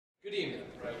Good evening,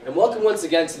 and welcome once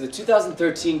again to the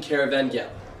 2013 Caravan Gala.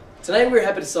 Tonight we're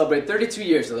happy to celebrate 32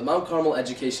 years of the Mount Carmel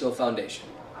Educational Foundation.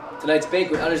 Tonight's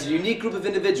banquet honors a unique group of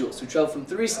individuals who traveled from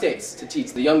 3 states to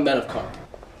teach the young men of Carmel.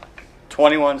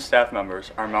 21 staff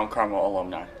members are Mount Carmel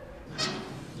alumni.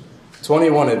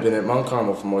 21 have been at Mount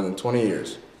Carmel for more than 20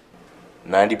 years.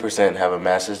 90% have a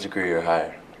master's degree or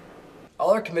higher.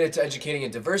 All are committed to educating a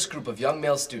diverse group of young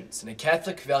male students in a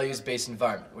Catholic, values-based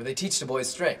environment where they teach the boys'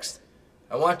 strengths.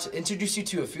 I want to introduce you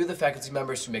to a few of the faculty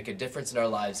members who make a difference in our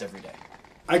lives every day.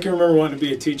 I can remember wanting to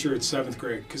be a teacher at 7th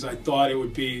grade because I thought it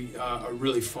would be a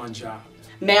really fun job.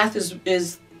 Math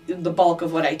is the bulk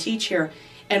of what I teach here,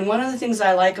 and one of the things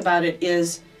I like about it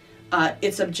is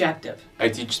it's objective. I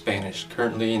teach Spanish.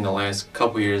 Currently, in the last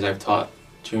couple years, I've taught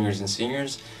juniors and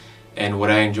seniors, and what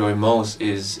I enjoy most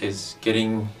is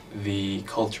getting the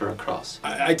culture across.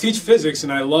 I teach physics,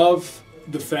 and I love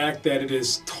the fact that it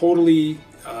is totally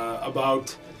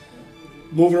about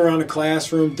moving around the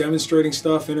classroom, demonstrating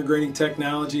stuff, integrating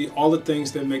technology, all the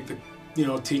things that make the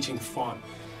teaching fun.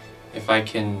 If I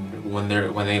can, when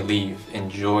they leave,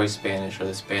 enjoy Spanish or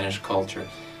the Spanish culture,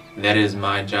 that is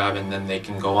my job, and then they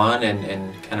can go on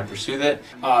and kind of pursue that.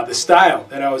 The style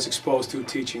that I was exposed to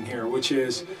teaching here, which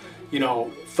is,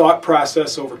 thought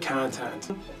process over content.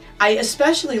 I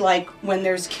especially like when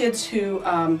there's kids who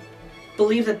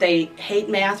believe that they hate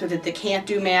math or that they can't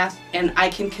do math, and I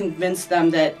can convince them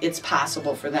that it's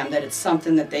possible for them, that it's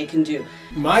something that they can do.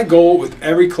 My goal with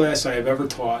every class I have ever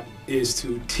taught is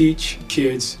to teach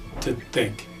kids to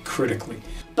think critically.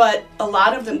 But a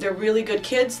lot of them, they're really good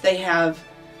kids. They have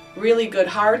really good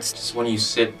hearts. Just when you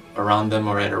sit around them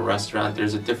or at a restaurant,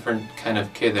 there's a different kind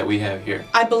of kid that we have here.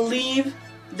 I believe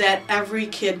that every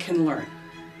kid can learn.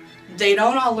 They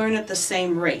don't all learn at the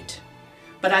same rate.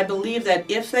 But I believe that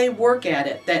if they work at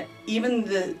it, that even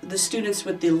the students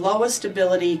with the lowest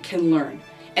ability can learn.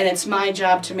 And it's my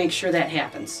job to make sure that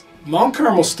happens. Mount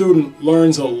Carmel student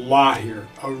learns a lot here,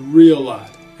 a real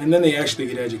lot. And then they actually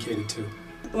get educated too.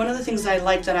 One of the things I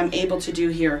like that I'm able to do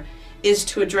here is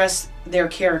to address their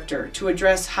character, to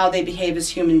address how they behave as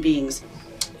human beings.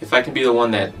 If I can be the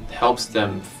one that helps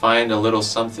them find a little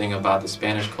something about the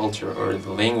Spanish culture or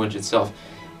the language itself,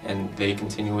 and they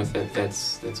continue with it,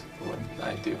 that's what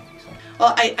I do. So.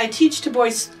 Well, I teach to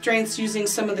boys strengths using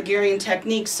some of the Garian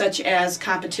techniques such as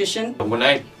competition. When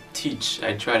I teach,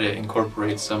 I try to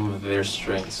incorporate some of their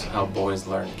strengths, how boys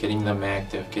learn, getting them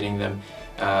active, getting them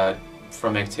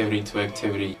from activity to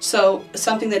activity. So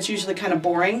something that's usually kind of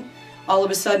boring, all of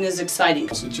a sudden is exciting.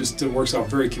 So it works out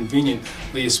very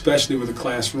conveniently, especially with a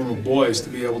classroom of boys, to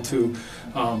be able to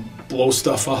blow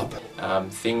stuff up.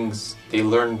 Things they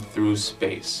learn through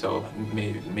space, so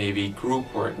maybe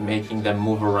group work, making them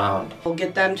move around. We'll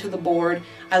get them to the board.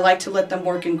 I like to let them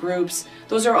work in groups.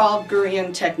 Those are all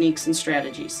Gurian techniques and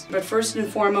strategies. But first and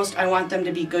foremost, I want them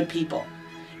to be good people.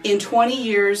 In 20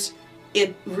 years,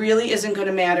 it really isn't going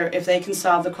to matter if they can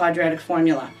solve the quadratic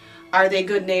formula. Are they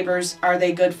good neighbors? Are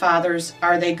they good fathers?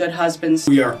 Are they good husbands?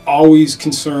 We are always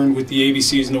concerned with the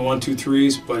ABCs and the 1, 2,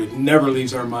 3s, but it never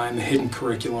leaves our mind the hidden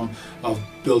curriculum of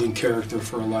building character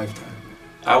for a lifetime.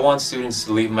 I want students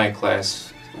to leave my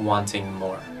class wanting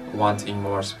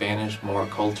more Spanish, more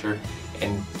culture,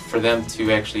 and for them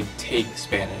to actually take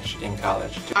Spanish in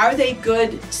college. Are they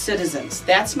good citizens?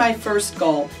 That's my first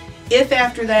goal. If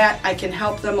after that I can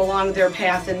help them along their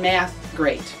path in math,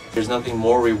 great. There's nothing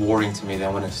more rewarding to me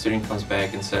than when a student comes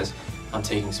back and says, I'm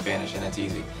taking Spanish and it's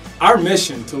easy. Our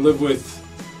mission to live with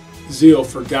zeal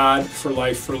for God, for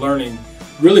life, for learning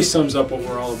really sums up what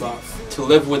we're all about. To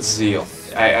live with zeal.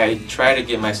 I try to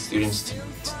get my students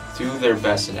to do their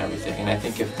best in everything, and I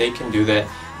think if they can do that,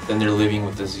 then they're living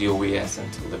with the zeal we ask them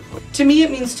to live with. To me,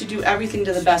 it means to do everything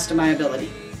to the best of my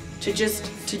ability. To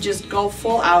just go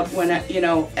full out when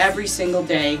every single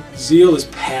day. Zeal is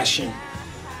passion.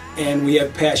 And we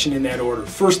have passion in that order.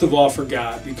 First of all for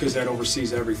God, because that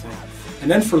oversees everything. And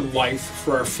then for life,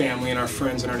 for our family and our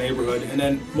friends and our neighborhood. And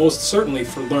then most certainly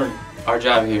for learning. Our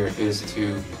job here is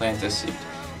to plant a seed.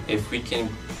 If we can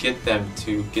get them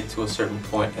to get to a certain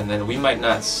point, and then we might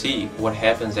not see what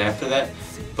happens after that,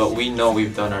 but we know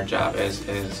we've done our job as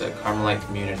a Carmelite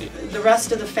community. The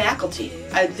rest of the faculty,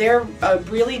 they're a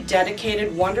really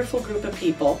dedicated, wonderful group of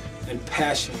people. And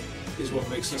passion is what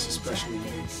makes us especially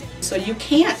unique. So you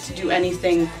can't do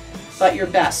anything but your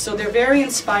best. So they're very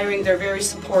inspiring, they're very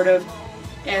supportive,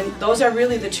 and those are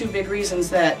really the 2 big reasons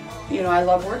that I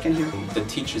love working here. The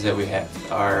teachers that we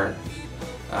have are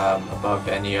above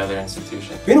any other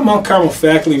institution. Being a Mount Carmel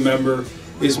faculty member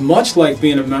is much like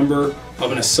being a member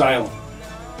of an asylum,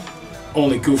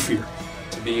 only goofier.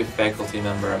 To be a faculty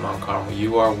member at Mount Carmel,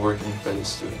 you are working for the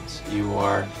students. You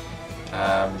are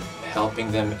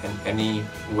helping them in any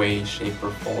way, shape,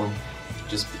 or form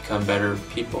just become better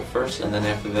people first, and then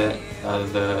after that,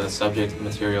 the subject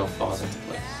material falls into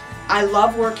place. I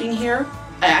love working here.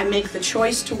 I make the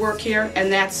choice to work here,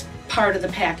 and that's part of the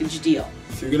package deal.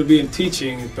 If you're going to be in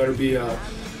teaching, it better be a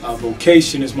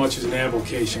vocation as much as an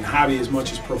avocation, hobby as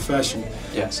much as profession.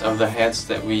 Yes, of the hats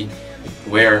that we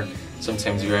wear,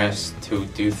 sometimes you're asked to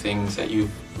do things that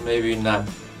you've maybe not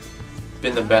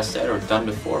been the best at or done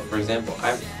before. For example,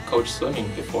 I've coached swimming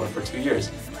before for 2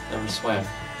 years, never swam.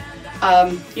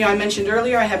 I mentioned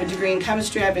earlier I have a degree in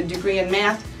chemistry, I have a degree in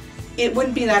math. It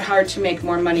wouldn't be that hard to make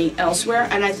more money elsewhere,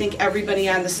 and I think everybody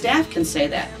on the staff can say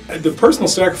that. The personal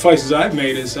sacrifices I've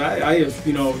made is I have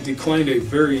declined a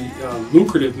very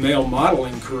lucrative male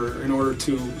modeling career in order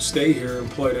to stay here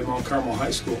employed at Mount Carmel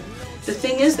High School. The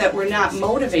thing is that we're not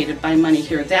motivated by money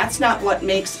here. That's not what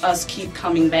makes us keep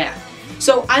coming back.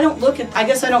 So I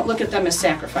guess I don't look at them as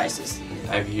sacrifices.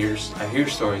 I hear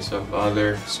stories of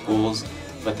other schools,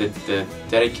 but the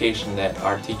dedication that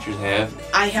our teachers have.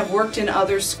 I have worked in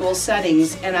other school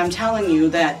settings, and I'm telling you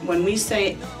that when we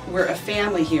say we're a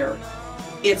family here,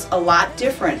 it's a lot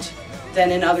different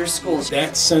than in other schools.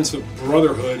 That sense of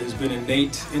brotherhood has been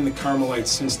innate in the Carmelites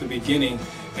since the beginning,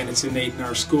 and it's innate in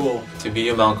our school. To be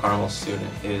a Mount Carmel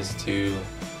student is to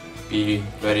be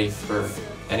ready for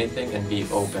anything and be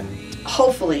open.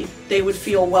 Hopefully they would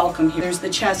feel welcome here. There's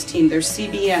the chess team, there's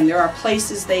CBN, there are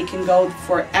places they can go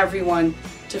for everyone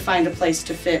to find a place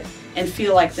to fit and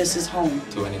feel like this is home.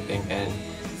 To anything and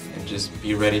just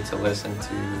be ready to listen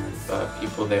to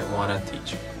people that want to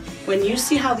teach. When you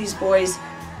see how these boys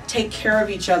take care of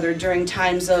each other during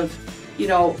times of,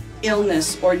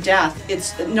 illness or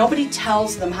death, nobody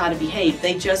tells them how to behave.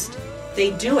 They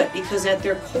do it because at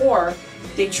their core,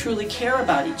 they truly care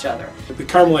about each other. The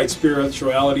Carmelite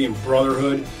spirituality and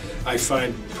brotherhood, I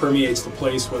find, permeates the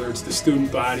place, whether it's the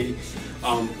student body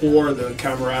or the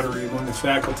camaraderie among the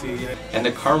faculty. And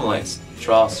the Carmelites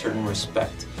draw a certain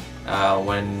respect.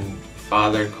 When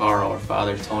Father Carl or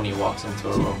Father Tony walks into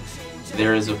a room,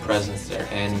 there is a presence there.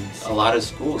 And a lot of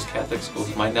schools, Catholic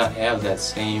schools, might not have that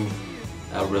same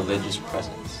religious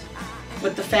presence.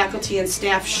 But the faculty and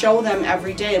staff show them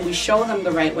every day, and we show them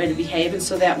the right way to behave, and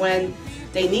so that when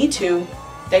they need to,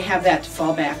 they have that to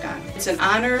fall back on. It's an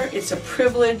honor, it's a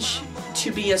privilege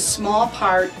to be a small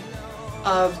part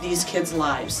of these kids'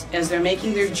 lives. As they're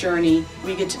making their journey,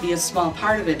 we get to be a small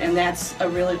part of it, and that's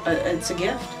it's a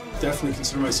gift. Definitely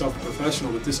consider myself a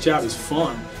professional, but this job is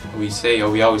fun. We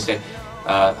always say,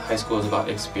 high school is about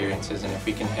experiences, and if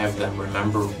we can have them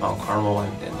remember Mount Carmel,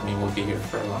 and we'll be here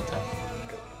for a long time.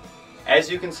 As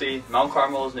you can see, Mount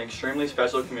Carmel is an extremely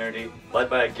special community led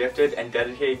by a gifted and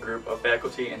dedicated group of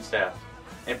faculty and staff.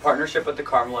 In partnership with the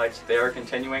Carmelites, they are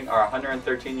continuing our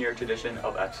 113-year tradition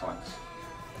of excellence.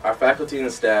 Our faculty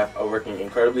and staff are working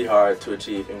incredibly hard to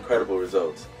achieve incredible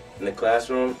results in the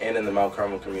classroom and in the Mount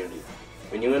Carmel community.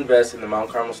 When you invest in the Mount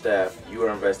Carmel staff, you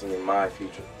are investing in my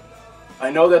future.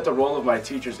 I know that the role of my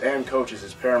teachers and coaches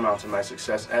is paramount to my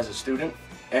success as a student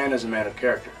and as a man of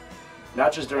character,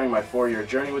 not just during my 4-year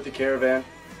journey with the Caravan,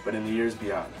 but in the years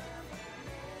beyond.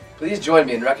 Please join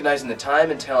me in recognizing the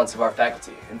time and talents of our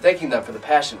faculty and thanking them for the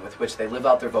passion with which they live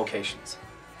out their vocations.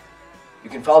 You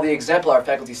can follow the example our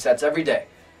faculty sets every day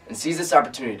and seize this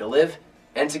opportunity to live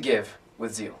and to give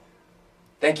with zeal.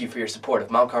 Thank you for your support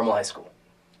of Mount Carmel High School.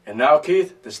 And now,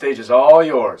 Keith, the stage is all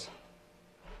yours.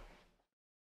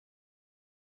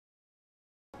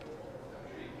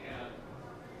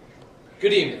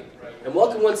 Good evening, and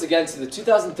welcome once again to the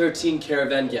 2013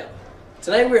 Caravan Gala.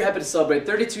 Tonight we're happy to celebrate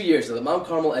 32 years of the Mount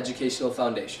Carmel Educational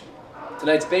Foundation.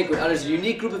 Tonight's banquet honors a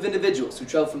unique group of individuals who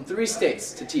travel from 3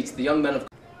 states to teach the young men of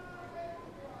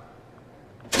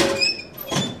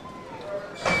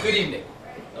Good evening,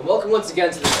 and welcome once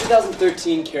again to the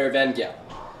 2013 Caravan Gala.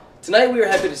 Tonight we are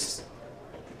happy to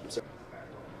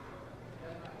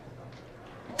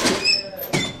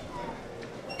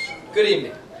Good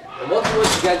evening, and welcome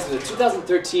once again to the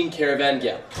 2013 Caravan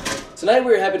Gala. Tonight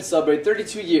we are happy to celebrate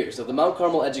 32 years of the Mount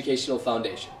Carmel Educational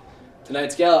Foundation.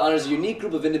 Tonight's gala honors a unique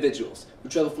group of individuals who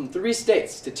travel from 3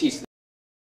 states to teach